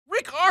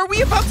Are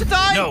we about to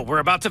die? No, we're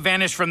about to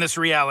vanish from this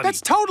reality.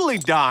 That's totally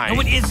dying. No,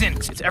 it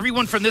isn't. It's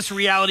everyone from this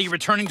reality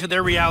returning to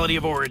their reality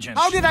of origin.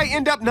 How did I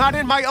end up not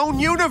in my own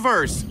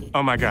universe?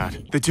 Oh my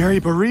god, the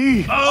Jerry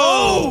Baree.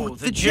 Oh,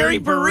 the Jerry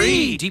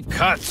Baree. Deep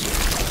cuts.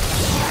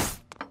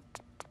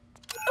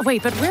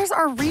 Wait, but where's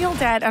our real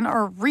dad and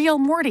our real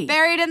Morty?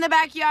 Buried in the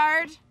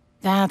backyard.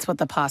 That's what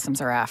the possums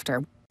are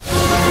after.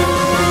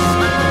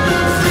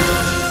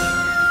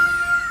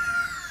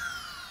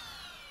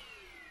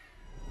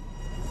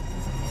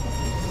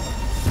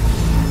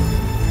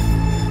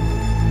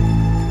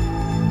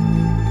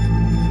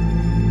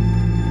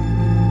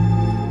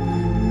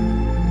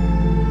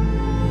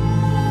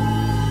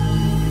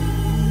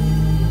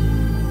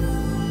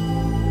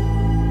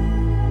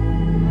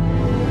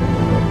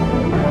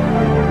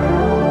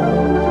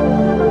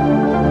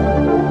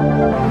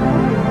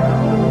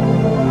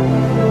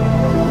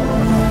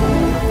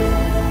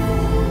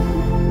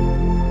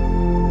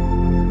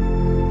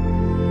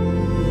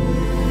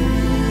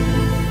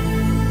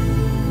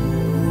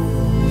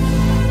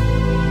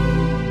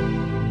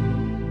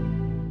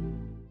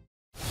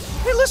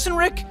 Listen,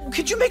 Rick,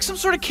 could you make some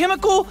sort of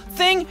chemical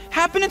thing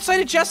happen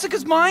inside of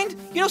Jessica's mind?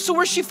 You know, so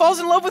where she falls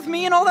in love with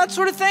me and all that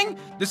sort of thing?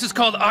 This is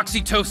called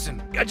oxytocin.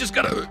 I just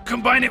gotta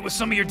combine it with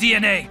some of your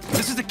DNA.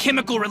 This is a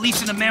chemical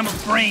released in a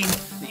mammal's brain,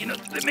 you know,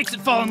 that makes it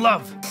fall in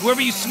love.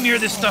 Whoever you smear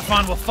this stuff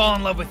on will fall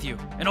in love with you.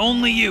 And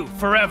only you,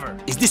 forever.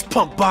 Is this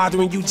pump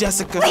bothering you,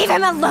 Jessica? Leave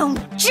him alone,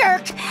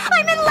 jerk!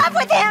 I'm in love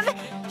with him!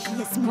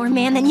 He is more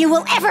man than you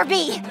will ever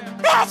be!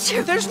 That's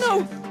you! There's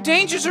no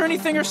dangers or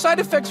anything or side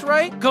effects,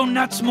 right? Go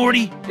nuts,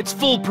 Morty. It's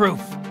foolproof.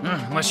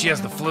 Unless she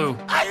has the flu.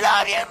 I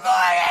love you,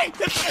 Morty!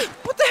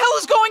 What the hell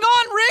is going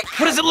on, Rick?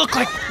 What does it look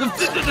like?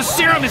 The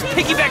serum is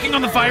piggybacking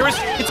on the virus.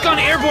 It's gone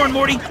airborne,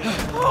 Morty.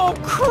 Oh,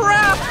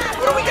 crap!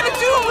 What are we gonna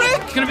do,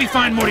 Rick? It's gonna be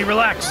fine, Morty.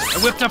 Relax. I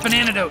whipped up an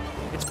antidote.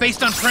 It's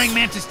based on praying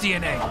mantis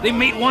DNA. They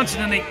mate once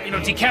and then they, you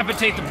know,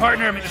 decapitate the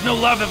partner. I mean, there's no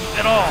love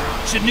at all.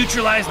 Should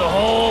neutralize the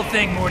whole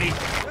thing, Morty.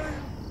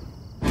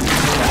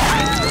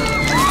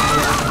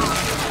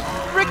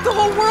 Rick, the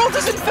whole world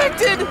is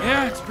infected!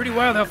 Yeah, it's pretty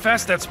wild how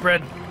fast that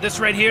spread. This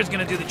right here is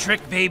gonna do the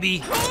trick,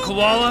 baby.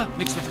 Koala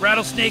mixed with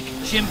rattlesnake,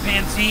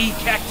 chimpanzee,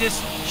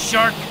 cactus,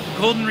 shark,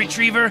 golden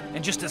retriever,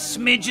 and just a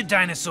smidge of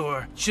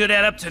dinosaur. Should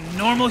add up to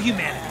normal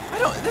humanity.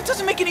 That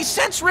doesn't make any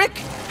sense, Rick.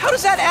 How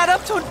does that add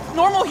up to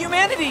normal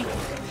humanity?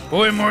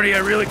 Boy, Morty, I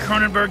really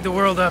Cronenberg'd the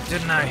world up,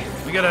 didn't I?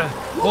 We got a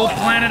whole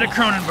planet of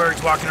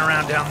Cronenbergs walking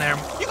around down there.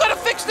 You gotta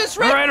fix this,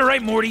 Rick! All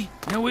right, Morty.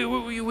 You know,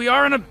 we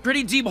are in a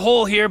pretty deep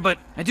hole here, but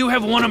I do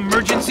have one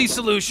emergency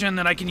solution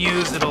that I can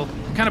use that'll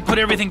kind of put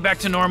everything back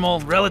to normal,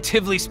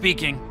 relatively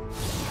speaking.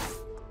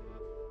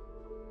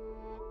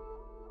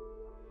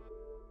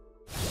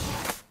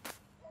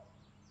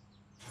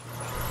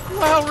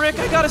 Wow, Rick,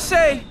 I gotta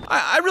say,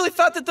 I really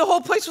thought that the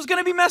whole place was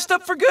gonna be messed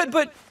up for good,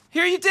 but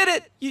here you did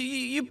it.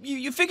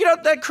 You figured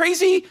out that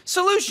crazy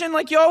solution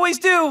like you always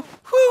do.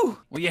 Whew.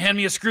 Will you hand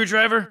me a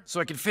screwdriver so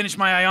I can finish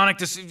my ionic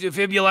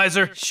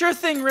defibrillator? Sure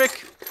thing,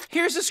 Rick.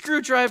 Here's a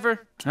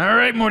screwdriver. All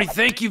right, Morty,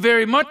 thank you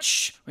very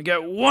much. We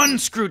got 1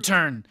 screw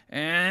turn,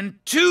 and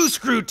 2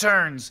 screw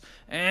turns,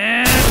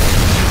 and...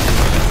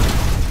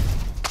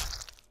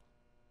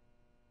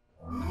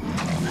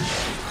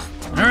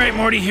 All right,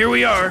 Morty, here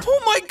we are.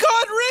 Oh my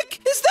God,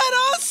 Rick! Is that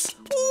us?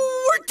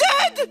 We're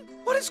dead!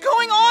 What is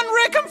going on,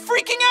 Rick? I'm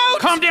freaking out!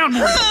 Calm down,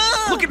 Morty.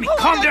 Look at me.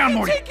 Calm down,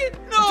 Morty. Take it.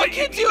 No, I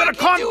can't do it. You gotta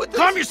calm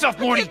yourself,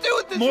 Morty.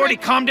 Morty,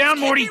 calm down,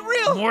 Morty.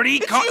 Morty,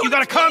 you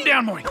gotta calm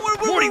down, Morty.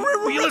 Morty,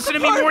 will you listen to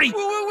me, Morty?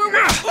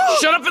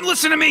 Shut up and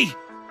listen to me.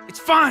 It's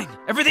fine.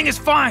 Everything is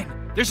fine.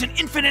 There's an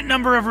infinite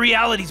number of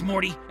realities,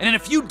 Morty, and in a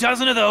few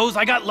dozen of those,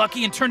 I got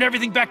lucky and turned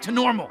everything back to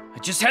normal. I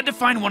just had to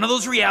find one of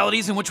those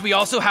realities in which we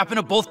also happen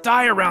to both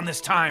die around this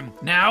time.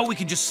 Now we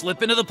can just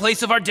slip into the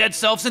place of our dead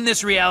selves in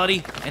this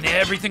reality, and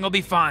everything will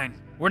be fine.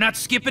 We're not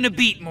skipping a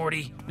beat,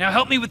 Morty. Now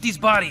help me with these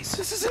bodies.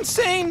 This is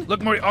insane.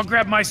 Look, Morty, I'll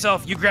grab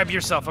myself, you grab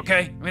yourself,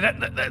 okay? I mean,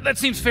 that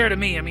seems fair to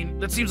me. I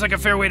mean, that seems like a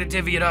fair way to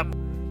divvy it up.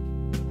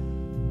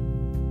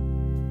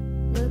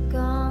 Look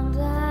on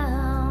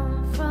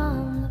down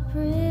from the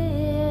bridge.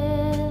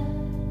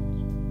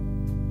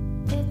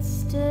 It's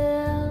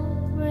still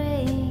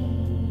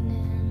raining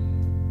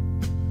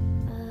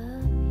up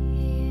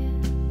here.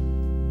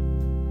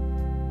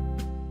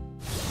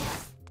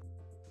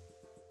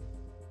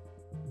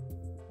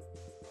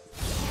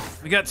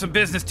 We got some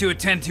business to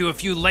attend to a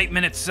few light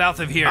minutes south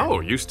of here.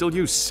 Oh, you still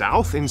use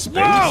south in space?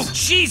 Whoa!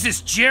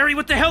 Jesus, Jerry,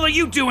 what the hell are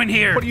you doing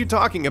here? What are you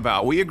talking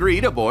about? We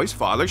agreed a boy's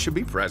father should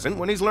be present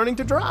when he's learning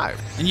to drive.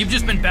 And you've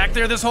just been back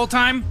there this whole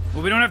time?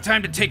 Well, we don't have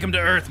time to take him to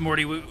Earth,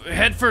 Morty.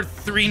 Head for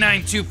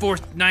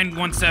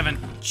 3924917.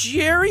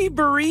 Jerry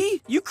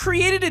Baree? You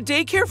created a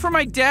daycare for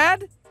my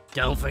dad?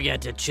 Don't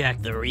forget to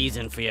check the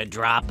reason for your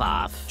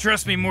drop-off.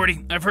 Trust me,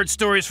 Morty. I've heard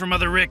stories from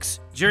other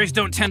Ricks. Jerrys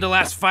don't tend to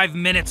last 5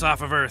 minutes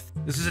off of Earth.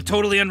 This is a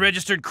totally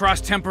unregistered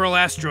cross-temporal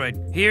asteroid.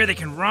 Here, they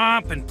can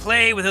romp and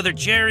play with other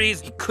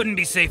Jerrys. It couldn't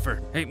be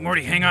safer. Hey,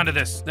 Morty, hang on to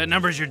this. That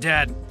number's your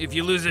dad. If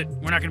you lose it,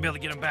 we're not gonna be able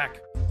to get him back.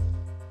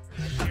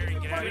 Jerry,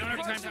 get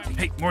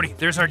Hey, Morty,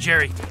 there's our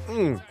Jerry.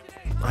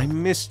 I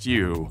missed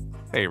you.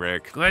 Hey,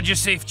 Rick. Glad you're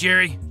safe,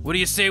 Jerry. What do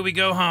you say we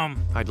go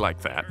home? I'd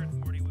like that.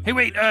 Hey,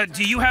 wait,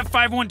 do you have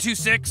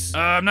 5126?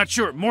 I'm not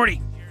sure.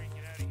 Morty.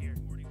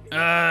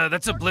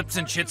 That's a Blips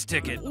and Chits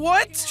ticket.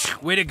 What?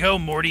 Way to go,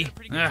 Morty.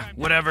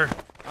 Whatever.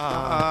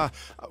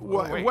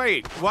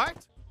 Wait, what?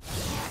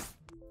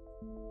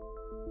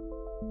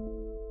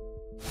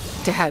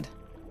 Dad,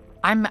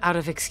 I'm out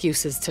of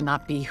excuses to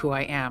not be who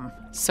I am.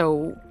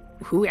 So,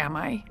 who am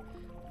I?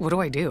 What do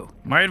I do?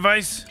 My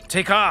advice?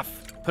 Take off.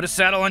 Put a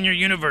saddle on your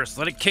universe.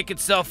 Let it kick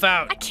itself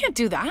out. I can't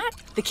do that.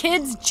 The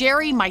kids,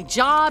 Jerry, my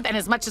job, and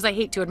as much as I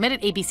hate to admit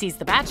it, ABC's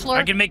The Bachelor.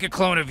 I can make a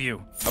clone of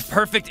you. A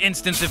perfect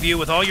instance of you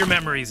with all your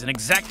memories, an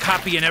exact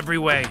copy in every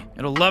way.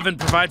 It'll love and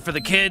provide for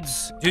the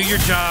kids, do your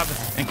job,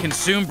 and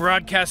consume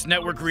broadcast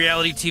network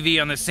reality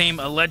TV on the same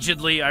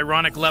allegedly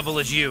ironic level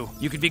as you.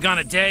 You could be gone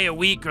a day, a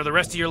week, or the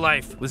rest of your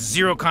life with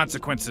zero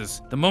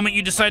consequences. The moment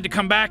you decide to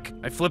come back,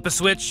 I flip a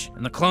switch,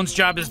 and the clone's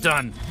job is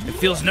done. It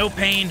feels no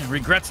pain,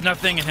 regrets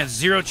nothing, and has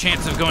zero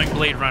chance of going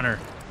Blade Runner.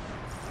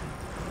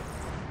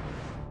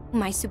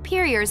 My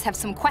superiors have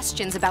some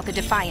questions about the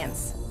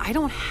Defiance. I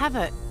don't have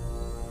a...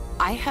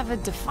 I have a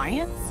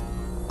Defiance?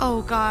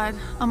 Oh, God,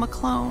 I'm a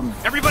clone.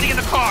 Everybody in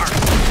the car!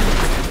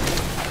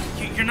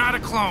 You're not a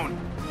clone.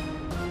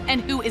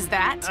 And who is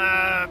that?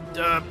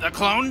 A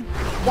clone?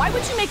 Why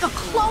would you make a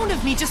clone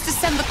of me just to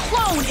send the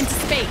clone into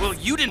space? Well,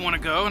 you didn't want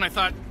to go, and I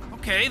thought,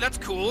 okay, that's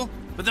cool.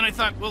 But then I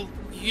thought, well,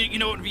 you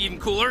know what would be even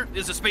cooler?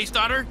 Is a space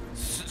daughter.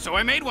 So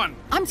I made one.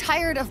 I'm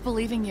tired of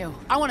believing you.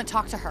 I want to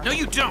talk to her. No,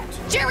 you don't.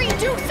 Jerry,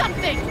 do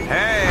something!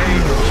 Hey!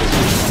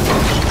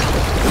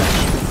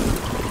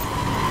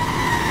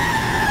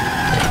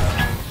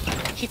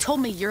 He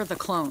told me you're the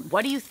clone.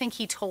 What do you think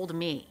he told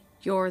me?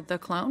 You're the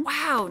clone?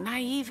 Wow,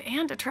 naive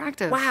and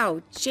attractive.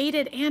 Wow,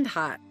 jaded and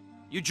hot.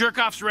 You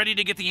jerk-offs ready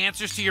to get the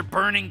answers to your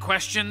burning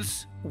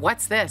questions?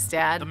 What's this,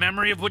 Dad? The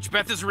memory of which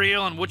Beth is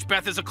real and which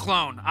Beth is a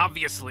clone,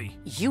 obviously.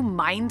 You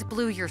mind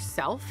blew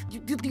yourself?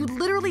 You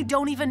literally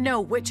don't even know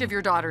which of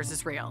your daughters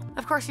is real.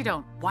 Of course you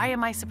don't. Why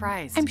am I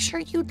surprised? I'm sure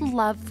you'd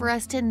love for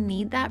us to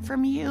need that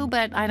from you,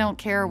 but I don't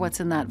care what's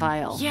in that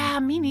vial. Yeah,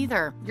 me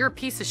neither. You're a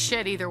piece of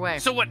shit either way.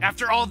 So what,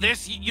 after all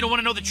this, you don't want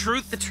to know the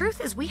truth? The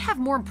truth is we have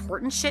more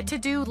important shit to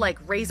do, like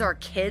raise our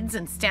kids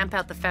and stamp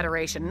out the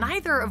Federation,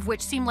 neither of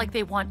which seem like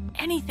they want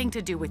anything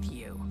to do with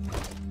you.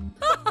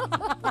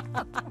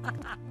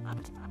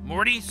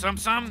 Morty,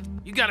 some,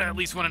 you gotta at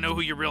least want to know who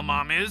your real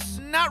mom is.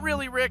 Not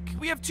really, Rick.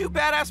 We have two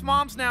badass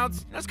moms now.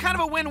 It's kind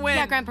of a win-win.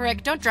 Yeah, Grandpa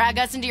Rick, don't drag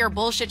us into your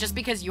bullshit just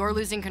because you're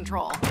losing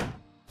control.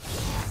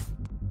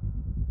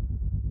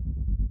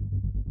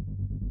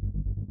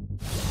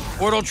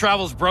 Portal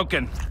travel's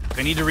broken.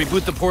 I need to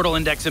reboot the portal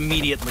index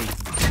immediately.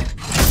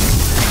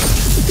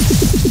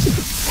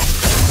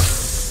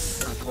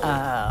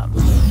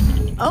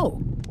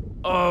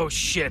 Oh,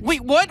 shit.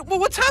 Wait, what?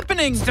 What's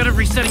happening? Instead of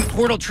resetting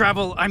portal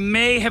travel, I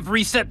may have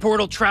reset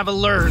portal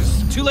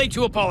travelers. Too late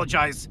to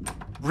apologize.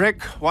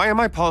 Rick, why am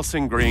I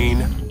pulsing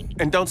green?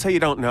 And don't say you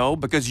don't know,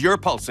 because you're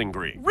pulsing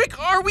green. Rick,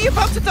 are we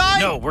about to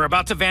die? No, we're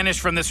about to vanish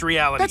from this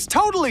reality. That's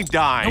totally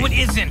dying. No, it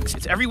isn't.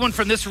 It's everyone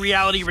from this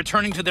reality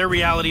returning to their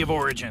reality of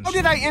origin. How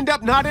did I end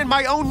up not in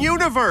my own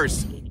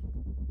universe?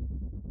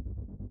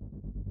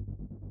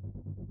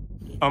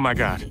 Oh my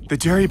God, the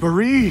Jerry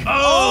Baree.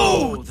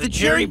 Oh, the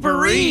Jerry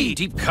Baree.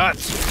 Deep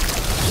cuts.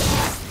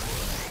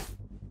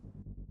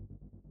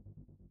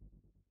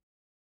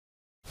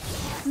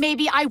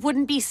 Maybe I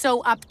wouldn't be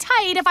so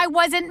uptight if I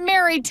wasn't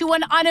married to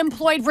an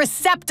unemployed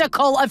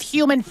receptacle of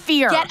human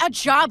fear. Get a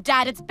job,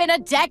 Dad. It's been a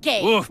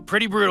decade. Oof,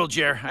 pretty brutal,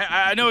 Jer.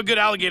 I know a good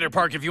alligator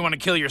park if you want to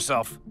kill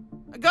yourself.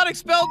 I got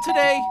expelled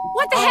today.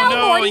 What the hell,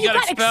 no, Morty? you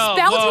got expelled.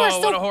 Whoa, You are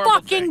what a so horrible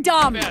fucking thing.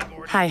 dumb. Bad,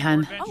 Morty. Hi,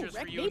 hun. Oh,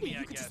 Rick, maybe you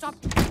could just stop.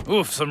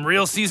 Oof, some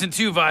real season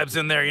 2 vibes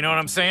in there, you know what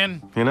I'm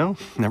saying? You know,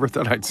 never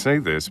thought I'd say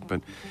this,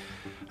 but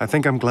I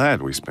think I'm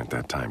glad we spent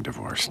that time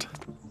divorced.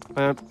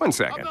 1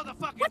 second.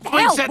 What the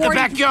hell, Set the Morty?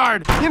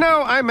 backyard. You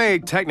know, I may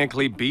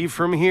technically be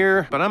from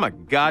here, but I'm a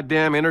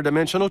goddamn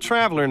interdimensional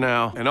traveler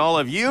now, and all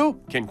of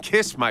you can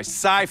kiss my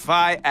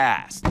sci-fi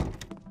ass.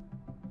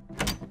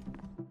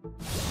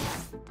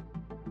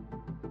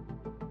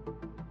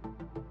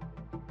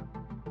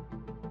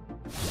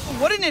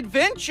 What an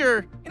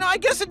adventure. You know, I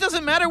guess it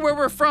doesn't matter where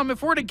we're from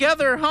if we're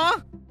together, huh?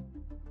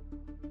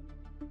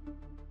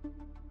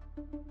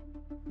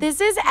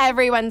 This is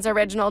everyone's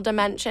original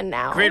dimension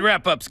now. Great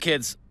wrap-ups,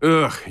 kids.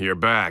 Ugh, you're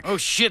back. Oh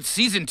shit,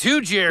 season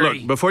 2, Jerry.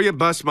 Look, before you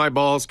bust my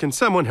balls, can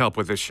someone help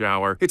with this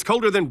shower? It's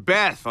colder than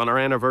Beth on our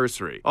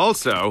anniversary.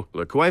 Also,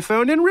 look who I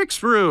found in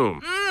Rick's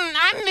room.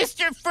 I'm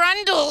Mr.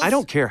 Frundles. I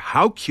don't care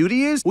how cute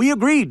he is. We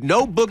agreed,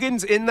 no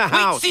boogans in the Wait,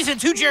 house. season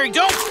 2, Jerry,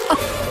 don't!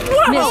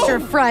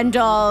 Mr.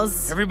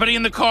 Frundles. Everybody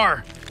in the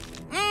car.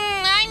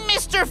 I'm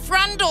Mr.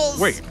 Frundles.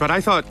 Wait, but I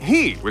thought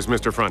he was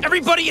Mr. Front.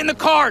 Everybody in the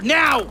car,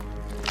 now!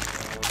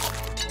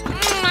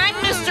 I'm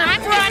Mr.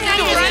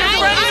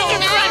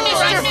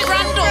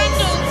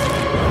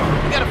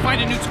 Frundles. We gotta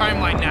find a new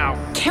timeline now.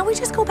 Can't we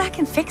just go back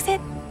and fix it?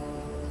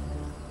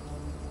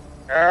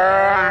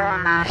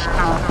 I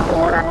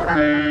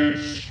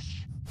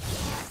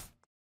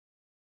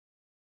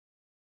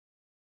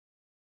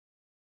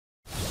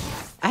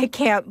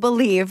can't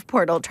believe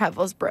portal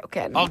travel's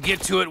broken. I'll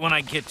get to it when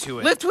I get to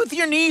it. Lift with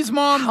your knees,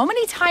 Mom. How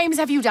many times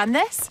have you done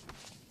this?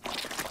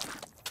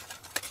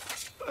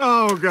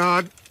 Oh,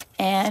 God.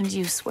 And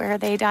you swear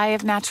they die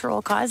of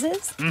natural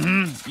causes?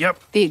 Mm-hmm, yep.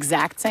 The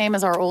exact same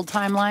as our old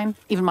timeline?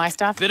 Even my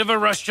stuff? Bit of a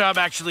rush job,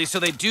 actually, so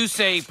they do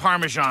say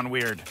Parmesan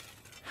weird.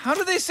 How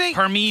do they say?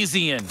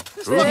 Parmesan.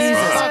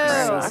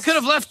 Jesus. Could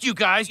have left you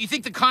guys. You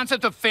think the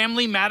concept of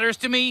family matters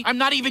to me? I'm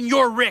not even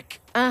your Rick.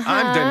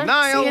 I'm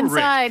Denial See you Rick.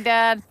 inside,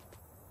 Dad.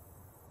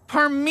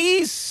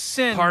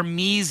 Parmesan.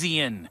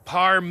 Parmesan.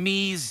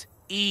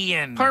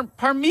 Parmesan.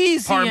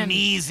 Parmesan.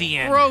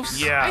 Parmesan.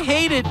 Gross. Yeah. I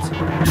hate it.